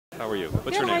How are you? What's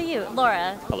Good, your name? how are you?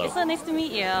 Laura. Hello. It's so nice to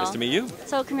meet you. Nice to meet you.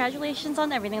 So congratulations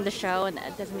on everything, the show and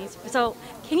Debney. So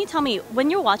can you tell me,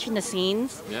 when you're watching the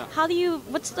scenes, Yeah.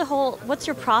 what's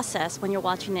your process when you're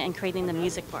watching it and creating the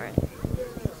music for it?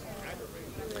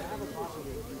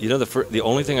 You know, the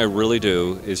only thing I really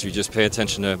do is you just pay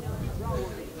attention to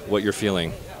what you're feeling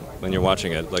when you're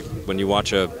watching it. Like when you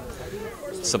watch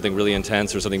something really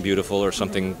intense or something beautiful or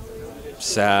something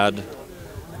sad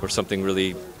or something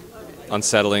really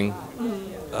unsettling.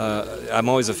 I'm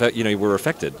always we're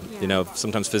affected. Yeah. You know,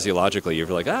 sometimes physiologically, you're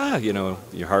like,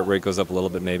 your heart rate goes up a little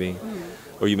bit maybe,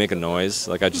 or you make a noise.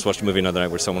 Like I just watched a movie another night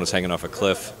where someone was hanging off a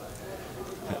cliff,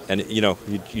 and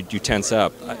you tense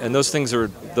up. And those things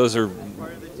are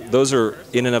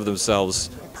in and of themselves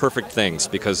perfect things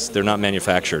because they're not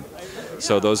manufactured.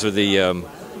 So those are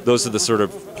the sort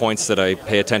of points that I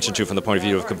pay attention to from the point of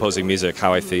view of composing music.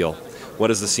 How I feel,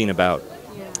 what is the scene about,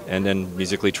 and then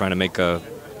musically trying to make a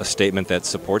statement that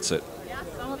supports it.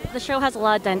 Well, the show has a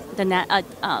lot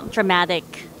of dramatic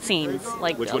scenes.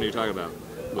 Like Which one are you talking about?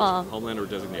 Homeland or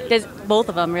Designated? There's both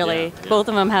of them, really. Yeah. Both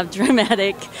of them have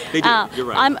dramatic. They do. You're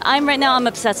right. I'm right now. I'm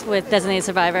obsessed with Designated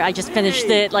Survivor. I just finished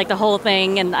it, like the whole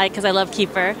thing, and because I love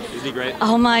Kiefer. Isn't he great?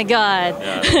 Oh my God.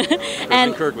 Yeah.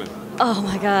 And Kirkman. oh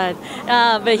my God.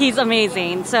 But he's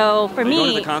amazing. So for Are you me,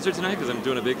 going to the concert tonight? Because I'm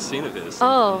doing a big scene of his.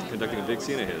 Oh. Conducting a big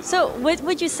scene of his. So what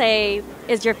would you say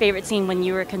is your favorite scene when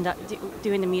you were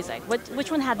doing the music?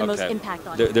 Which one had the most impact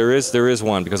on you? There is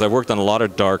one, because I've worked on a lot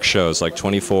of dark shows like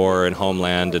 24 and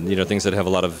Homeland, and things that have a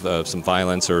lot of some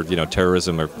violence or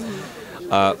terrorism or.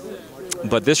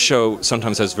 But this show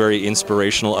sometimes has very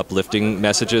inspirational, uplifting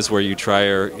messages where you try,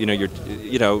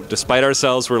 despite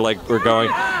ourselves, we're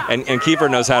going, and Kiefer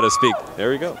knows how to speak.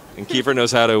 There we go. And Kiefer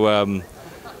knows how to,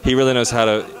 he really knows how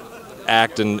to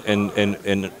act and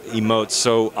emote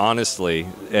so honestly.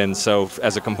 And so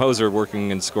as a composer,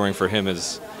 working and scoring for him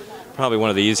is probably one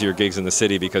of the easier gigs in the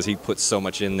city because he puts so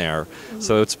much in there.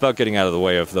 So it's about getting out of the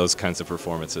way of those kinds of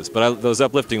performances. But those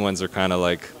uplifting ones are kind of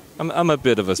like, I'm a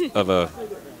bit of a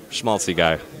schmaltzy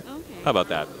guy. Okay. How about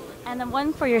that? And then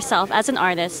one for yourself, as an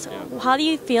artist, how do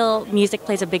you feel music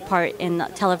plays a big part in a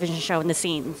television show and the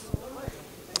scenes?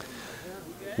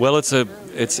 Well,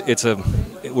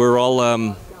 we're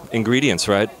all ingredients,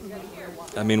 right?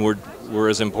 I mean, we're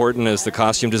as important as the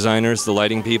costume designers, the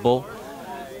lighting people.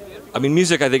 I mean,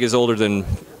 music, I think, is older than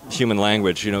human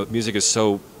language. Music is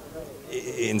so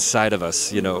inside of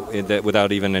us, that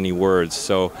without even any words.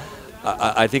 So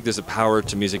I think there's a power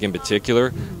to music in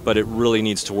particular, but it really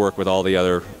needs to work with all the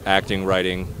other acting,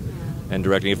 writing, and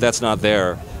directing. If that's not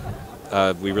there,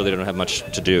 we really don't have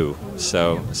much to do.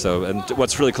 And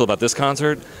what's really cool about this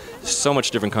concert, so much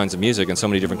different kinds of music and so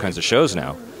many different kinds of shows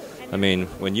now. I mean,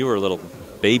 when you were a little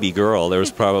baby girl, there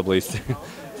was probably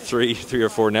three or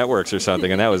four networks or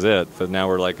something, and that was it. But now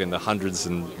we're like in the hundreds,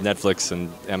 and Netflix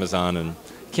and Amazon, and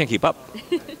you can't keep up.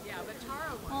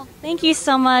 Well, thank you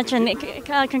so much, and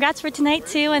congrats for tonight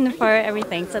too, and for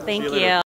everything. So thank you.